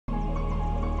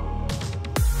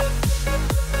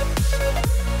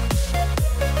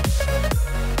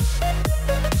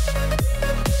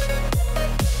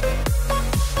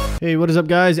Hey, what is up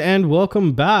guys, and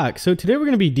welcome back. So today we're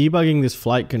going to be debugging this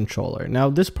flight controller. Now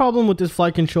this problem with this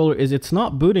flight controller is it's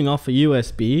not booting off a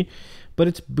USB, but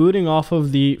it's booting off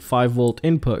of the 5-volt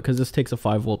input because this takes a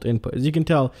 5-volt input. As you can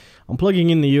tell, I'm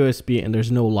plugging in the USB and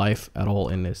there's no life at all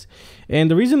in this. And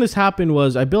the reason this happened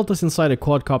was I built this inside a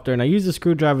quadcopter and I used a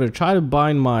screwdriver to try to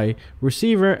bind my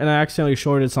receiver and I accidentally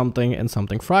shorted something and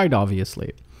something fried,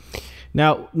 obviously.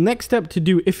 Now, next step to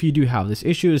do if you do have this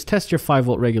issue is test your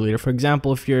 5-volt regulator. For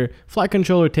example, if your flight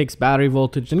controller takes battery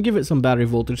voltage, then give it some battery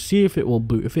voltage, see if it will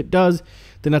boot. If it does,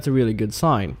 then that's a really good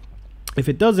sign. If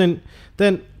it doesn't,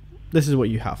 then this is what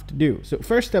you have to do. So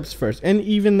first steps first, and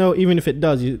even if it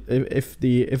does,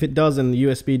 if it does and the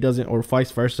USB doesn't, or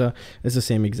vice versa, it's the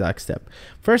same exact step.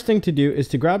 First thing to do is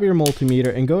to grab your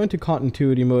multimeter and go into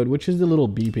continuity mode, which is the little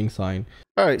beeping sign.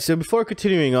 Alright, so before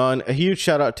continuing on, a huge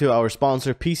shout out to our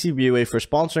sponsor PCBWAY for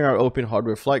sponsoring our open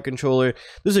hardware flight controller.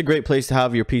 This is a great place to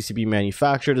have your PCB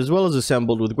manufactured as well as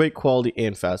assembled with great quality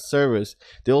and fast service.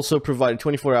 They also provide a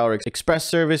 24-hour express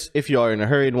service if you are in a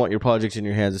hurry and want your projects in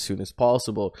your hands as soon as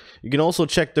possible. You can also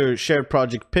check their shared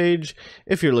project page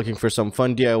if you're looking for some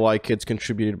fun DIY kits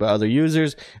contributed by other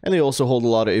users, and they also hold a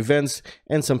lot of events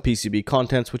and some PCB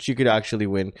contents which you could actually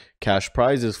win cash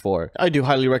prizes for. I do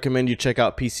highly recommend you check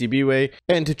out PCBWAY.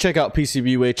 And to check out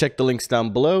PCBWAY, check the links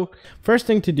down below. First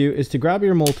thing to do is to grab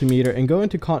your multimeter and go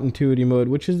into continuity mode,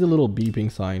 which is the little beeping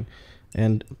sign.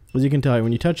 And as you can tell,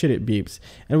 when you touch it, it beeps.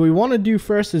 And what we want to do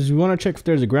first is we want to check if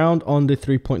there's a ground on the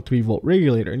 3.3 volt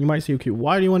regulator. And you might say, okay,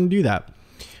 why do you want to do that?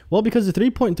 Well, because the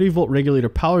 3.3 volt regulator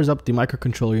powers up the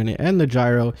microcontroller unit and the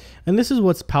gyro, and this is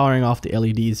what's powering off the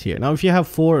LEDs here. Now, if you have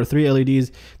 4 or 3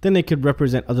 LEDs, then they could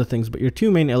represent other things, but your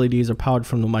 2 main LEDs are powered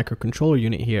from the microcontroller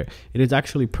unit here. It is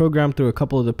actually programmed through a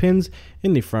couple of the pins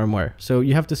in the firmware, so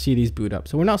you have to see these boot up.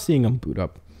 So we're not seeing them boot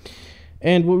up.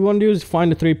 And what we want to do is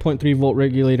find the 3.3 volt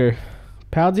regulator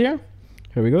pads here.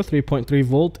 Here we go, 3.3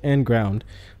 volt and ground.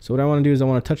 So what I want to do is I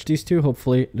want to touch these two.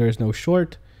 Hopefully there's no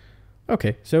short.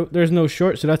 Okay, so there's no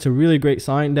short, so that's a really great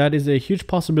sign. That is a huge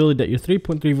possibility that your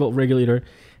 3.3 volt regulator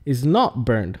is not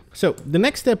burned. So the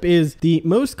next step is the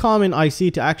most common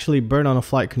IC to actually burn on a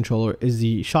flight controller is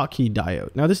the Schottky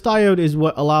Diode. Now this diode is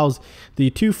what allows the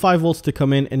two 5 volts to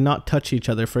come in and not touch each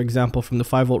other, for example, from the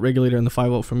 5 volt regulator and the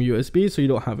 5 volt from USB, so you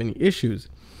don't have any issues.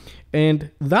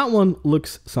 And that one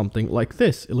looks something like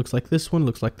this. It looks like this one,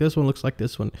 looks like this one, looks like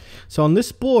this one. So on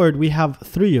this board, we have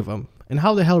 3 of them. And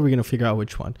how the hell are we going to figure out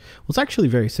which one? Well, it's actually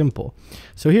very simple.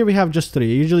 So here we have just 3.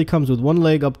 It usually comes with 1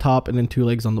 leg up top and then 2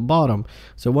 legs on the bottom.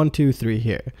 So 1, 2, 3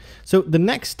 here. So the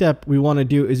next step we want to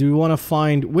do is we want to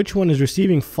find which one is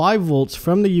receiving 5 volts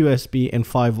from the USB and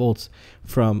 5 volts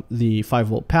from the 5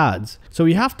 volt pads. So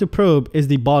you have to probe is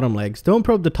the bottom legs. Don't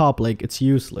probe the top leg, it's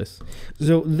useless.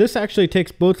 So this actually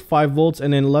takes both 5 volts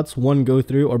and then lets one go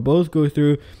through or both go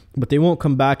through, but they won't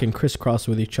come back and crisscross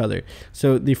with each other.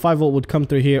 So the 5 volt would come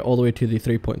through here all the way to the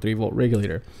 3.3 volt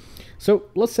regulator. So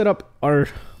let's set up our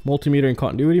multimeter in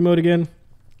continuity mode again.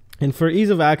 And for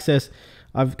ease of access,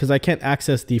 because I can't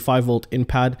access the 5 volt in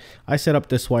pad, I set up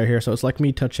this wire here. So it's like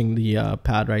me touching the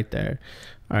pad right there.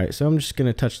 All right, so I'm just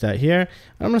gonna touch that here.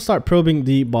 And I'm gonna start probing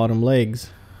the bottom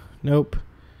legs. Nope,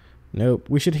 nope.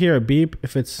 We should hear a beep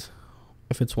if it's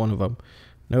one of them.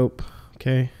 Nope.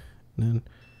 Okay, and then.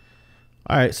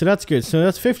 All right, so that's good. So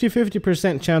that's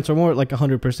 50% chance, or more like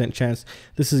 100% chance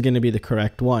this is going to be the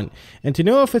correct one. And to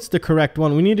know if it's the correct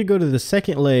one, we need to go to the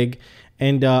second leg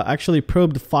and actually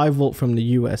probe the 5 volt from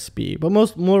the USB. But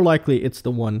more likely it's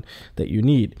the one that you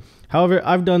need. However,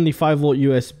 I've done the 5 volt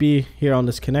USB here on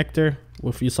this connector.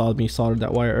 If you saw me solder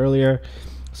that wire earlier,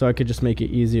 so I could just make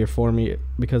it easier for me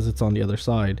because it's on the other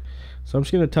side. So I'm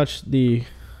just going to touch the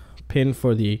pin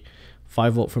for the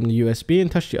 5 volt from the USB and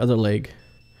touch the other leg.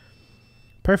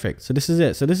 Perfect. So this is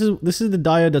it. So this is the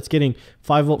diode that's getting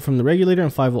 5 volt from the regulator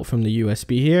and 5 volt from the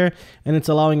USB here, and it's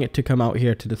allowing it to come out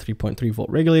here to the 3.3 volt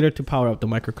regulator to power up the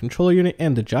microcontroller unit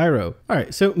and the gyro. All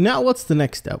right, so now what's the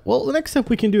next step? Well, the next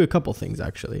step, we can do a couple things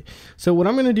actually. So what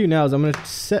I'm going to do now is I'm going to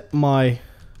set my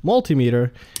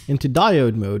multimeter into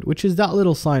diode mode, which is that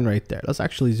little sign right there. Let's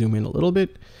actually zoom in a little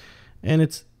bit, and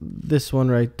it's this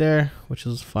one right there, which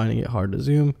is finding it hard to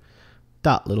zoom.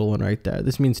 That little one right there.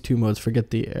 This means 2 modes. Forget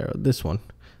the arrow. This one,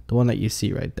 the one that you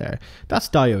see right there, that's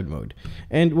diode mode.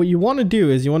 And what you want to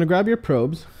do is you want to grab your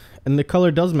probes, and the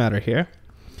color does matter here.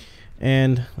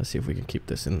 And let's see if we can keep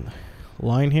this in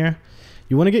line here.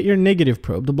 You want to get your negative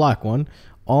probe, the black one,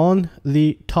 on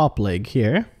the top leg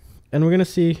here, and we're going to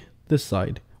see this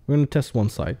side. We're going to test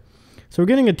one side. So we're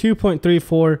getting a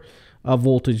 2.34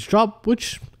 voltage drop,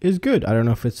 which is good. I don't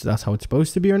know if that's how it's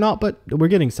supposed to be or not, but we're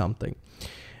getting something.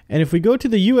 And if we go to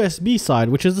the USB side,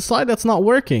 which is the side that's not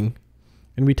working,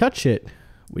 and we touch it,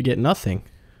 we get nothing.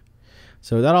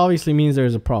 So that obviously means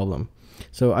there's a problem.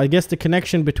 So I guess the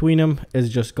connection between them is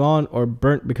just gone or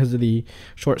burnt because of the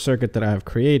short circuit that I have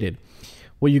created.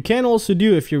 What you can also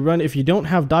do if you don't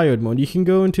have diode mode, you can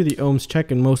go into the ohms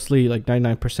check, and mostly like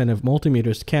 99% of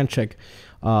multimeters can check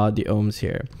the ohms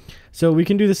here. So we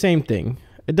can do the same thing.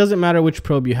 It doesn't matter which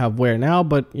probe you have where now,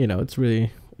 but you know,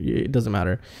 it doesn't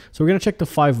matter. So we're gonna check the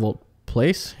 5 volt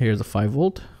place. Here's the 5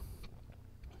 volt.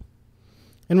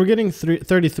 And we're getting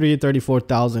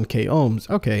 34,000 k ohms.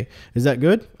 Okay, is that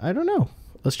good? I don't know.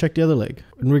 Let's check the other leg.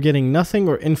 And we're getting nothing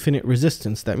or infinite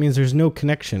resistance. That means there's no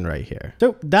connection right here.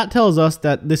 So that tells us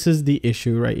that this is the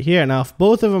issue right here. Now, if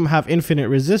both of them have infinite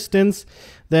resistance,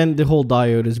 then the whole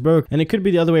diode is broke. And it could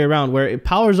be the other way around, where it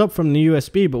powers up from the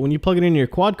USB, but when you plug it in your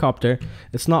quadcopter,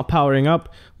 it's not powering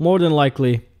up. More than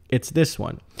likely, it's this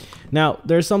one. Now,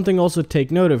 there's something also to take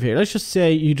note of here. Let's just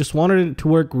say you just wanted it to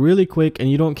work really quick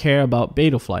and you don't care about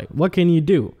Betaflight. What can you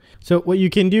do? So what you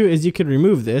can do is you can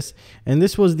remove this, and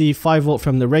this was the 5 volt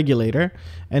from the regulator,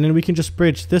 and then we can just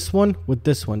bridge this one with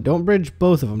this one. Don't bridge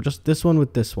both of them, just this one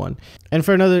with this one. And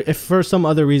if for some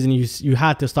other reason you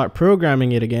had to start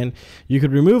programming it again, you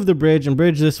could remove the bridge and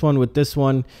bridge this one with this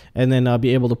one, and then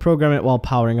be able to program it while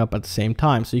powering up at the same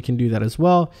time. So you can do that as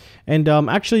well. And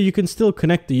actually you can still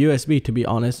connect the USB, to be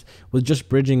honest, with just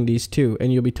bridging these two,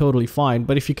 and you'll be totally fine.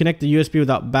 But if you connect the USB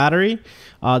without battery,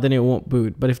 then it won't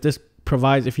boot. But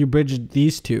if you bridge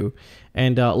these two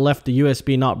and left the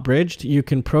USB not bridged, you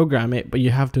can program it, but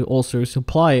you have to also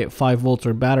supply it 5 volts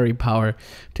or battery power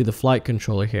to the flight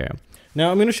controller here.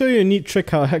 Now I'm going to show you a neat trick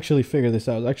how I actually figured this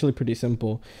out. It's actually pretty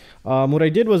simple. What I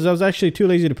did was I was actually too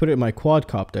lazy to put it in my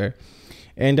quadcopter,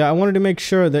 and I wanted to make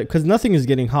sure that, because nothing is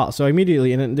getting hot, so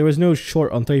immediately, and there was no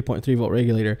short on 3.3 volt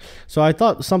regulator, so I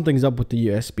thought something's up with the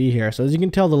USB here. So as you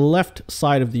can tell, the left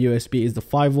side of the USB is the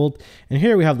 5 volt, and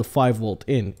here we have the 5 volt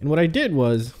in. And what I did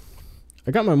was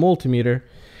I got my multimeter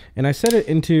and I set it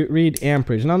into read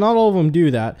amperage. Now not all of them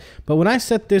do that, but when I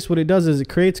set this, what it does is it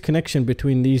creates connection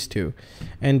between these two,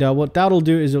 and what that'll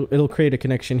do is it'll create a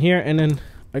connection here. And then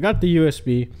I got the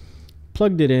USB,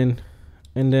 plugged it in,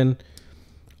 and then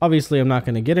obviously I'm not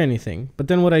going to get anything. But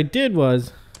then what I did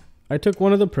was I took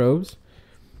one of the probes,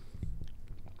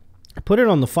 I put it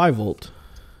on the 5 volt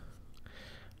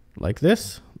like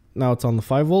this. Now it's on the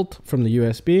 5 volt from the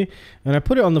USB, and I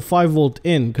put it on the 5 volt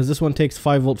in because this one takes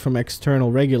 5 volt from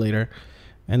external regulator,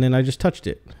 and then I just touched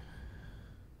it.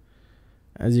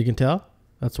 As you can tell,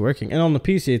 that's working. And on the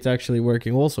PC it's actually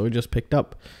working also. It just picked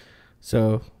up.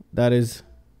 So that is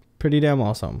pretty damn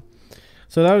awesome.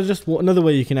 So that was just another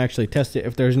way you can actually test it.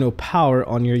 If there's no power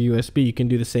on your USB, you can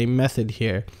do the same method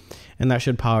here, and that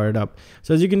should power it up.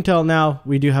 So as you can tell now,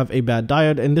 we do have a bad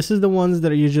diode, and this is the ones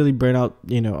that are usually burn out,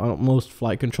 you know, on most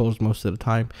flight controllers most of the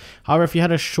time. However, if you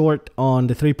had a short on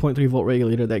the 3.3 volt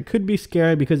regulator, that could be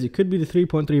scary because it could be the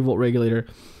 3.3 volt regulator.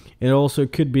 It also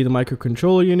could be the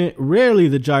microcontroller unit, rarely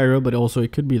the gyro, but also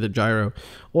it could be the gyro,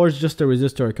 or it's just a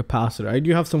resistor or capacitor. I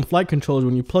do have some flight controllers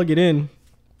when you plug it in,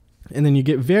 and then you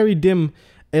get very dim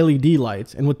LED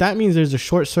lights, and what that means, there's a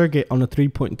short circuit on the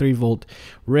 3.3 volt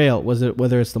rail,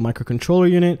 whether it's the microcontroller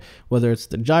unit, whether it's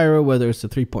the gyro, whether it's the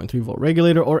 3.3 volt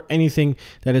regulator, or anything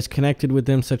that is connected with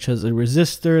them, such as a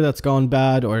resistor that's gone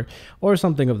bad, or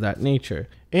something of that nature.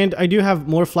 And I do have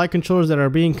more flight controllers that are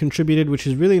being contributed, which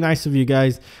is really nice of you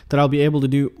guys, that I'll be able to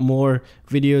do more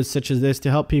videos such as this to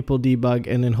help people debug,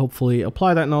 and then hopefully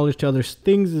apply that knowledge to other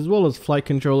things as well as flight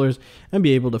controllers, and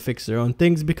be able to fix their own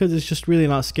things, because it's just really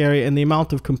not scary, and the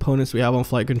amount of components we have on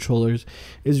flight controllers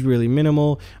is really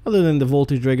minimal. Other than the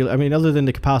voltage regulator, other than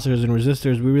the capacitors and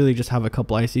resistors, we really just have a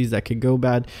couple ICs that could go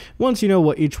bad. Once you know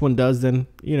what each one does, then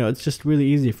you know it's just really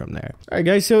easy from there. Alright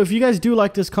guys, so if you guys do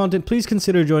like this content, please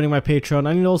consider joining my Patreon.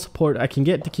 I need all support I can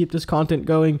get to keep this content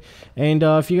going, and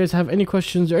if you guys have any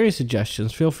questions or any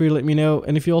suggestions, feel free to let me know.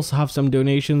 And if you also have some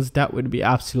donations, that would be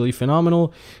absolutely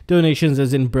phenomenal. Donations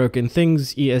as in broken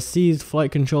things, ESCs,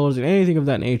 flight controllers, and anything of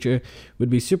that nature would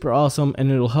be super awesome,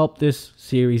 and it'll help this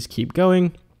series keep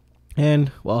going.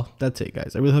 And well, that's it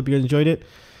guys. I really hope you guys enjoyed it,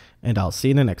 and I'll see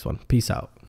you in the next one. Peace out.